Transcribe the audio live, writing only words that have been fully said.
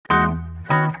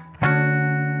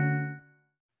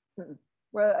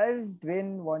Well, I've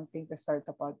been wanting to start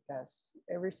a podcast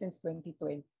ever since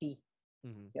 2020.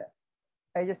 Mhm. Yeah.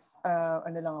 I just,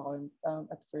 ano lang ako,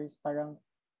 at first, parang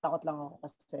takot lang ako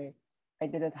kasi I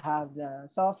didn't have the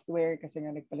software kasi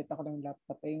nga nagpalit ako ng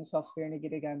laptop. Yung software na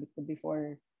ginagamit ko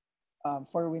before,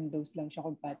 for Windows lang siya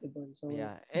compatible. So,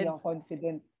 Yeah. hindi ako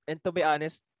confident. And to be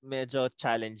honest, medyo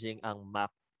challenging ang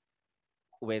Mac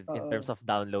with in Oo. terms of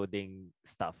downloading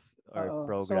stuff or Oo.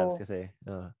 programs So, kasi.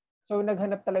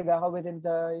 naghanap talaga ako within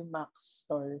the Mac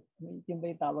store. Yun ba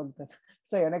yung tawag ko?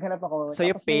 So, yun, naghanap ako. So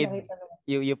you Tapos may paid nakita naman.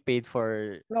 you paid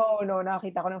for No,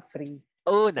 nakakita ko ng free.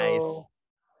 oh So, nice.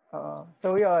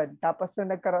 so yun. Tapos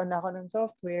nung nagkaroon na ako ng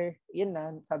software, yun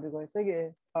na, sabi ko,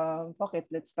 sige, fuck it,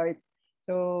 let's start.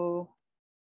 So,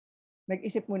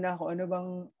 nag-isip muna ako, ano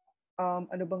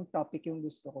bang topic yung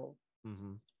gusto ko.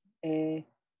 Mhm. Eh,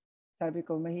 sabi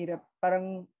ko, mahirap.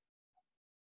 Parang,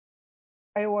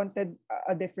 I wanted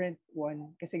a different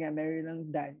one kasi nga meron ng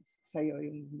dance sa'yo,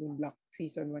 yung Moonblock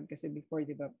season 1 kasi before,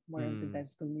 di ba? More on the Mm.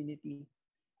 dance community.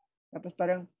 Tapos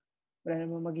parang, wala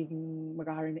namang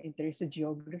magkakaroon ng interest sa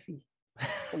geography.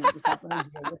 Pag-usapan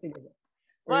ng geography, di ba?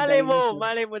 Or dinosaur.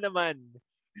 Malay mo naman.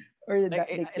 Or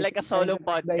Like a kinds solo of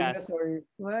podcast. dinosaur.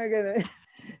 Mga ganun.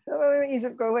 So, parang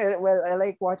naisip ko, well, I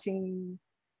like watching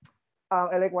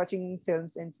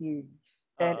films and series.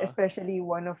 And Oo. especially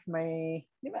one of my,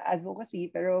 di ba advocacy,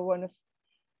 pero one of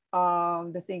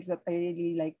the things that I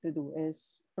really like to do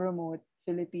is promote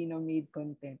Filipino-made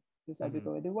content. So sabi Mhm.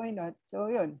 ko, why not? So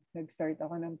yun, nag-start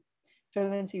ako ng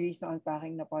film and series na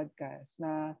unpacking na podcast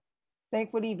na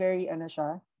thankfully very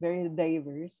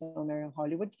diverse. So merong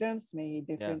Hollywood films, may Yeah.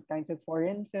 different kinds of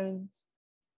foreign films,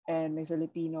 and may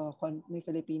Filipino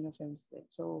films din.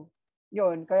 So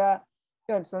yun, kaya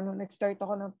yun, so nung nag-start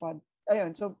ako ng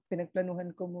ayun, so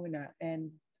pinagplanuhan ko muna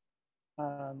and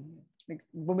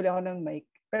bumili ako ng mic.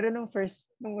 Pero nung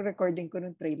recording ko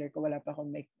ng trailer ko, wala pa akong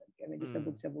mic. Kaya medyo Mm.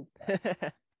 sabog-sabog pa.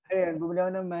 Ayun, bumili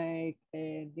ako ng mic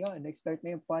and yun, nag-start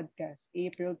na yung podcast,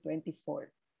 April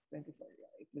 24. 24,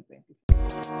 yeah, April 24.